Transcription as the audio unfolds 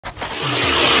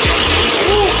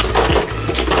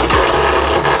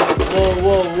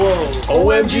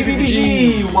OMG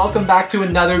BBG! Welcome back to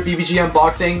another BBG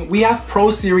unboxing. We have Pro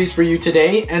Series for you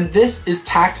today, and this is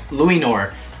Tact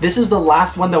Luinor. This is the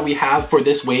last one that we have for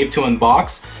this wave to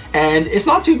unbox, and it's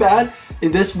not too bad.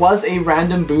 This was a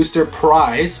random booster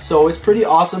prize, so it's pretty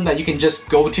awesome that you can just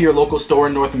go to your local store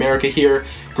in North America here,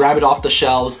 grab it off the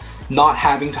shelves, not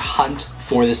having to hunt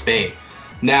for this Bey.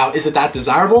 Now, is it that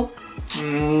desirable?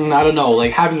 I don't know,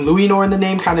 like having Luinor in the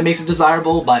name kind of makes it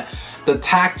desirable, but the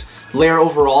Tact layer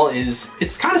overall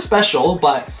it's kind of special,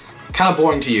 but kind of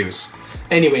boring to use.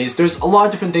 Anyways, there's a lot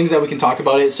of different things that we can talk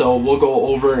about it, so we'll go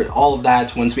over all of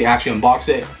that once we actually unbox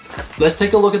it. Let's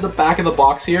take a look at the back of the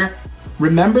box here.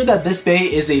 Remember that this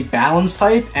Bey is a balance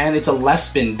type and it's a left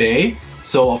spin Bey.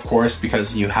 So of course,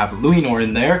 because you have Luinor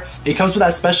in there, it comes with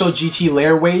that special GT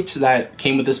layer weight that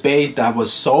came with this Bey that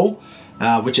was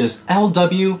which is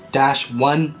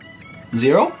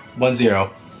LW-1010.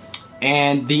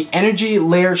 And the energy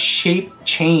layer shape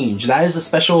change, that is a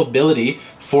special ability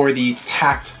for the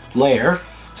Tact layer.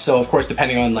 So of course,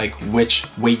 depending on like which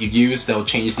weight you use, they'll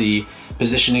change the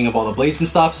positioning of all the blades and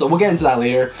stuff. So we'll get into that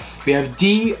later. We have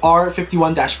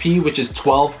DR51-P, which is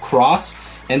 12-Cross,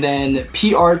 and then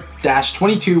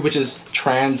PR-22, which is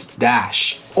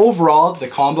Trans-Dash. Overall, the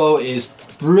combo is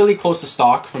really close to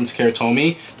stock from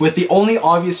Takara, with the only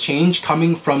obvious change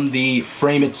coming from the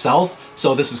frame itself.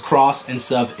 So this is cross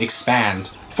instead of expand.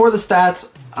 For the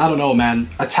stats, I don't know, man.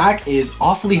 Attack is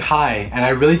awfully high, and I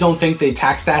really don't think the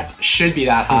attack stats should be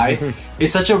that high.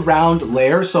 It's such a round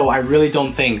layer, so I really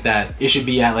don't think that it should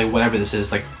be at like whatever this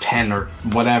is, like 10 or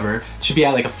whatever. It should be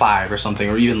at like a 5 or something,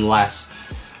 or even less.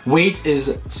 Weight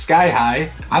is sky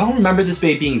high. I don't remember this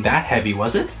Bey being that heavy,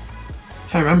 was it?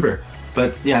 Can't remember.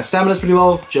 But yeah, stamina's pretty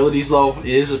low, agility's low. It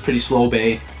is a pretty slow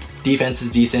Bey. Defense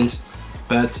is decent.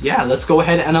 But yeah, let's go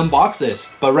ahead and unbox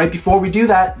this. But right before we do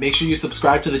that, make sure you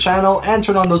subscribe to the channel and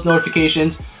turn on those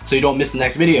notifications so you don't miss the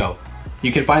next video.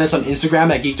 You can find us on Instagram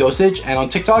at Geek Dosage and on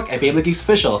TikTok at BeybladeGeeks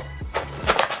Official.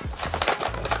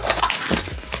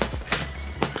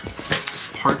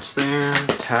 Parts there.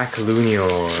 Tact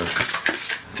Luinor.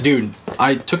 Dude,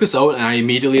 I took this out and I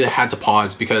immediately had to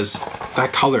pause because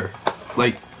that color,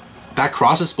 like that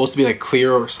cross is supposed to be like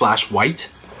clear / white.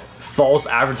 False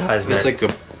advertisement. It's like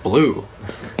a blue.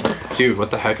 Dude, what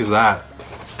the heck is that?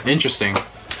 Interesting.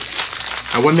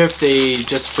 I wonder if they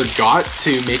just forgot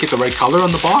to make it the right color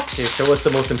on the box. Okay, so what's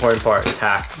the most important part?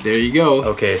 Tact. There you go.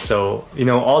 Okay, so, you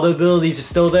know, all the abilities are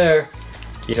still there.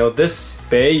 You know, this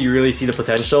Bey, you really see the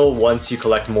potential once you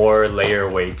collect more layer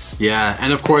weights. Yeah,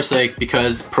 and of course, like,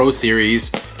 because Pro Series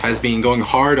has been going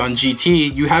hard on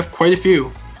GT, you have quite a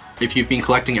few if you've been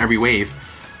collecting every wave.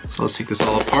 So let's take this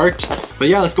all apart. But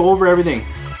yeah, let's go over everything.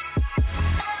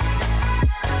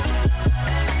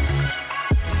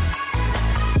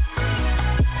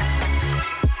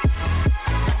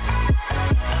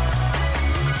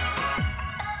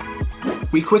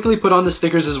 We quickly put on the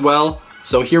stickers as well.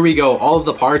 So here we go, all of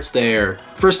the parts there.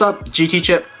 First up, GT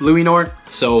chip, Luinor.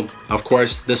 So of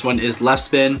course, this one is left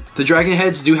spin. The dragon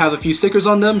heads do have a few stickers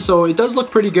on them, so it does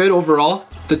look pretty good overall.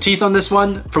 The teeth on this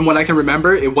one, from what I can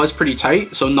remember, it was pretty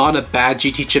tight, so not a bad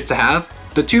GT chip to have.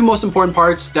 The two most important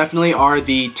parts definitely are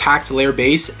the Tact layer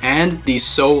base and the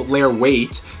layer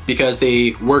weight, because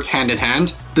they work hand in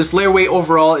hand. This layer weight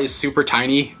overall is super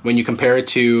tiny when you compare it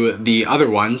to the other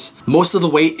ones. Most of the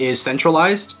weight is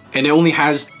centralized, and it only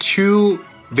has 2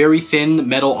 very thin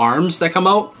metal arms that come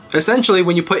out. Essentially,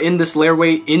 when you put in this layer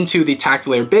weight into the Tact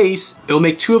layer base, it'll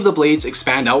make 2 of the blades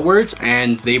expand outwards,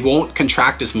 and they won't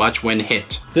contract as much when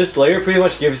hit. This layer pretty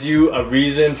much gives you a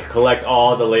reason to collect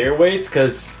all the layer weights,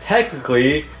 because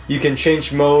technically, you can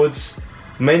change modes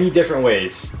many different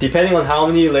ways, depending on how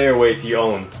many layer weights you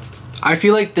own. I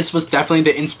feel like this was definitely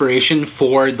the inspiration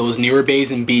for those newer Beys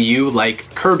in BU like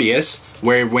Kirbyus,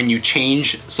 where when you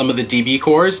change some of the DB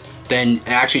cores, then it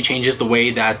actually changes the way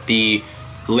that the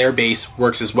layer base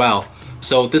works as well.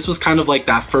 So this was kind of like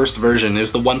that first version. It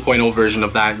was the 1.0 version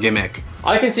of that gimmick.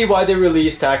 I can see why they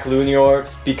released Tact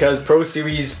Luinor, because Pro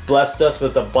Series blessed us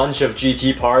with a bunch of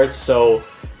GT parts, so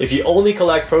if you only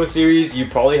collect Pro Series, you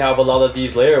probably have a lot of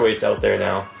these layer weights out there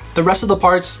now. The rest of the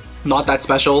parts, not that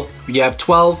special. You have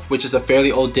 12, which is a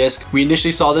fairly old disc. We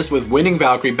initially saw this with Winning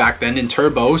Valkyrie back then in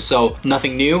Turbo, so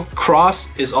nothing new.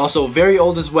 Cross is also very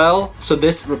old as well, so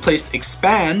this replaced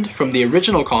Expand from the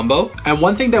original combo. And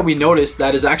one thing that we noticed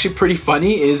that is actually pretty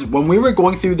funny is when we were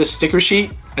going through the sticker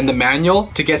sheet and the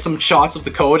manual to get some shots of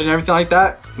the code and everything like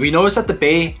that, we noticed that the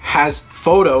Bey has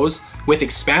photos with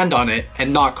Expand on it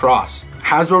and not Cross.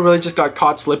 Hasbro really just got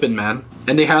caught slipping, man.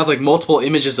 And they have like multiple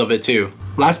images of it too.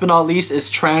 Last but not least is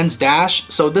Trans-Dash.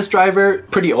 So this driver,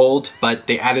 pretty old, but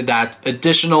they added that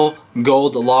additional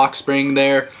gold lock spring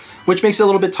there. which makes it a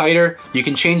little bit tighter. You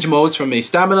can change modes from a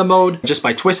stamina mode just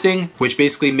by twisting, which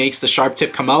basically makes the sharp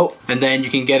tip come out. And then you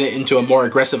can get it into a more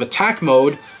aggressive attack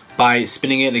mode by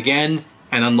spinning it again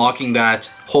and unlocking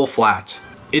that whole flat.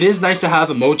 It is nice to have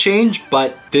a mode change,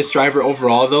 but this driver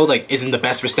overall though, like, isn't the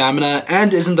best for stamina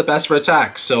and isn't the best for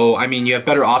attack. So, I mean, you have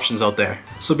better options out there.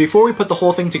 So before we put the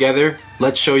whole thing together,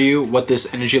 let's show you what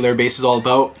this energy layer base is all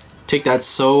about. Take that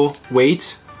So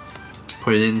weight,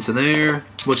 put it into there.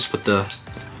 We'll just put the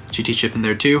GT chip in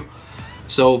there too.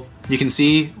 So you can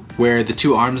see where the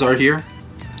two arms are here.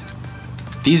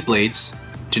 These blades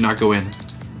do not go in.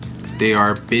 They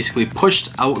are basically pushed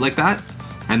out like that,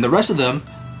 and the rest of them,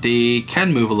 they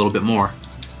can move a little bit more.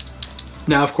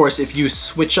 Now, of course, if you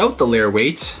switch out the layer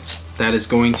weight, that is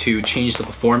going to change the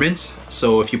performance.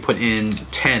 So if you put in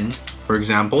 10, for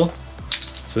example.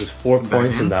 So there's 4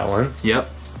 points in that one. Yep.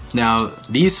 Now,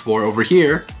 these 4 over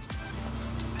here,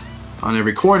 on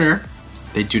every corner,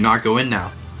 they do not go in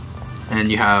now. And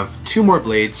you have 2 more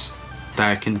blades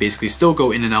that can basically still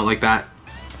go in and out like that.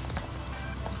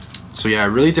 So yeah, it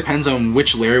really depends on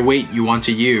which layer weight you want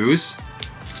to use,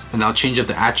 and that'll change up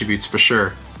the attributes for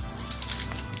sure.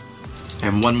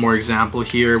 And one more example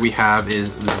here we have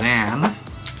is Zan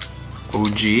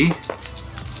OG.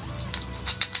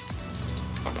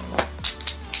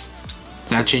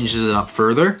 That changes it up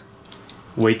further.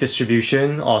 Weight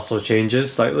distribution also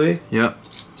changes slightly. Yep.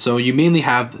 So you mainly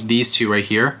have these 2 right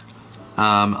here.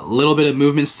 A little bit of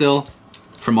movement still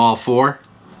from all 4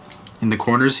 in the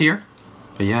corners here.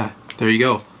 But yeah, there you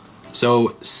go.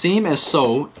 So same as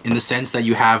So in the sense that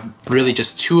you have really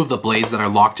just 2 of the blades that are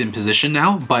locked in position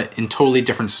now, but in totally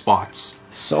different spots.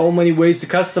 So many ways to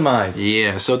customize.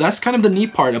 Yeah, so that's kind of the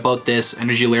neat part about this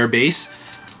energy layer base.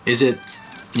 Is it,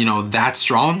 you know, that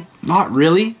strong? Not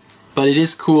really, but it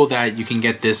is cool that you can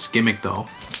get this gimmick though.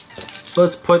 So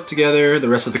let's put together the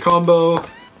rest of the combo.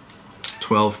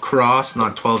 12Cross,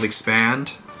 not 12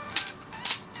 expand.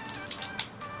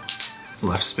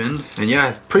 Left spin, and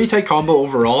yeah, pretty tight combo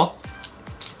overall.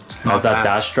 How's that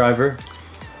dash driver?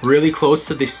 Really close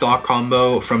to the stock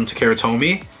combo from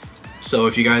Takeratomi. So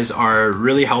if you guys are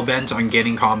really hell-bent on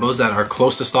getting combos that are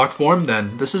close to stock form,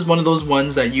 then this is one of those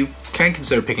ones that you can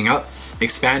consider picking up.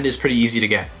 Expand is pretty easy to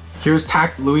get. Here's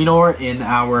Tact Luinor in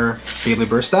our Beyblade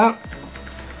Burst app.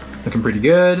 Looking pretty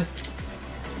good.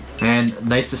 And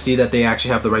nice to see that they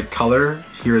actually have the right color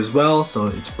here as well, so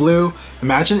it's blue.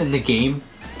 Imagine in the game,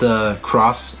 the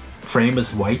cross frame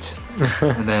is white,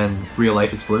 and then real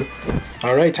life is blue.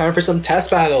 All right, time for some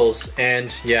test battles.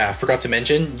 And yeah, I forgot to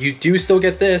mention, you do still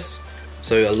get this.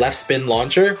 So a left spin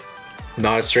launcher,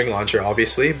 not a string launcher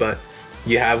obviously, but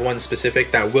you have one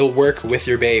specific that will work with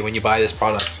your Bey when you buy this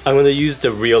product. I'm gonna use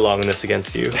the real longness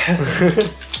against you.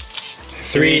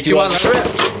 3, 2, 1, let's rip!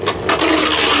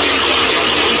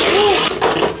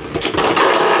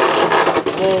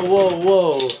 Whoa, whoa,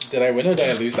 whoa. Did I win or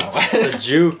did I lose that one? The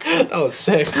juke. That was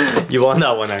sick. You won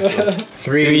that one actually.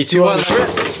 3, 2, 1, let's rip!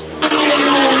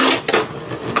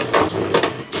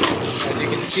 As you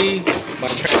can see, my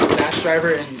dash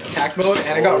driver in attack mode,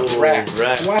 and I got wrecked.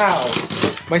 Wow,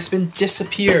 my spin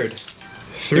disappeared.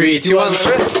 3, 2, 1, let's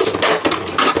rip!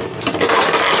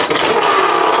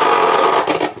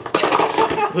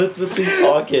 What's with these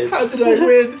pockets? How did I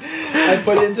win? I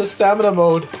put it into stamina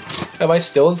mode. Am I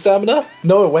still in stamina?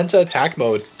 No, it went to attack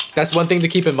mode. That's one thing to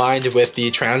keep in mind with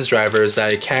the trans driver, is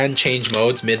that it can change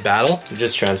modes mid-battle. It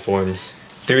just transforms.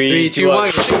 3, 2, 1,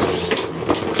 shoot!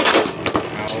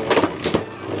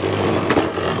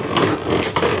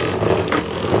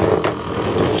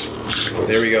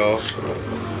 There we go.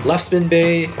 Left spin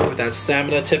Bey with that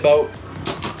stamina tip out. Can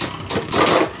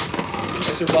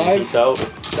I survive? Peace out.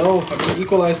 No, I'm gonna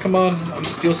equalize, come on. I'm gonna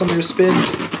steal some of your spin.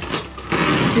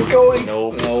 Keep going.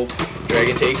 Nope. Nope.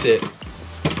 Dragon takes it.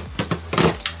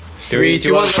 3,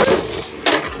 2, 1.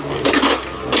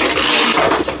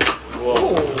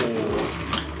 Whoa.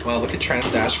 Wow, look at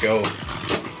Trans Dash go.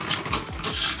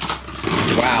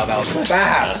 Wow, that was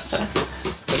fast.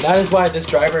 And that is why this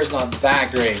driver is not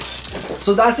that great.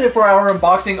 So that's it for our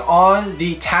unboxing on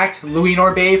the Tact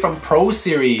Luinor Bey from Pro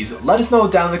Series. Let us know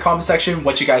down in the comment section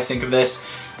what you guys think of this.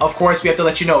 Of course, we have to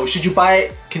let you know, should you buy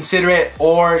it, consider it,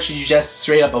 or should you just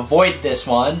straight up avoid this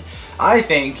one? I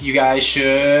think you guys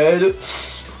should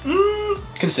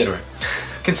consider it.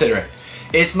 Consider it.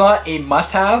 It's not a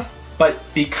must-have, but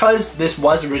because this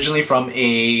was originally from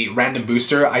a random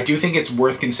booster, I do think it's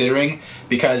worth considering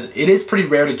because it is pretty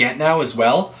rare to get now as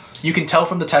well. You can tell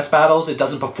from the test battles it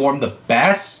doesn't perform the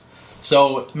best.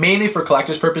 So mainly for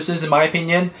collector's purposes in my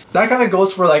opinion. That kind of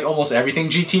goes for like almost everything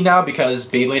GT now because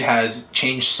Beyblade has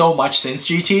changed so much since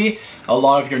GT. A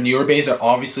lot of your newer Beys are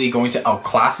obviously going to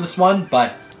outclass this one,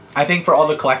 but I think for all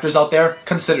the collectors out there,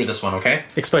 consider this one, okay?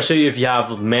 Especially if you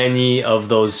have many of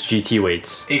those GT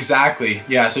weights. Exactly,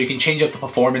 yeah, so you can change up the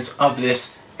performance of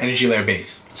this energy layer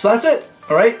base. So that's it,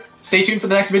 alright? Stay tuned for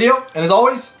the next video, and as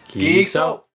always, geeks out!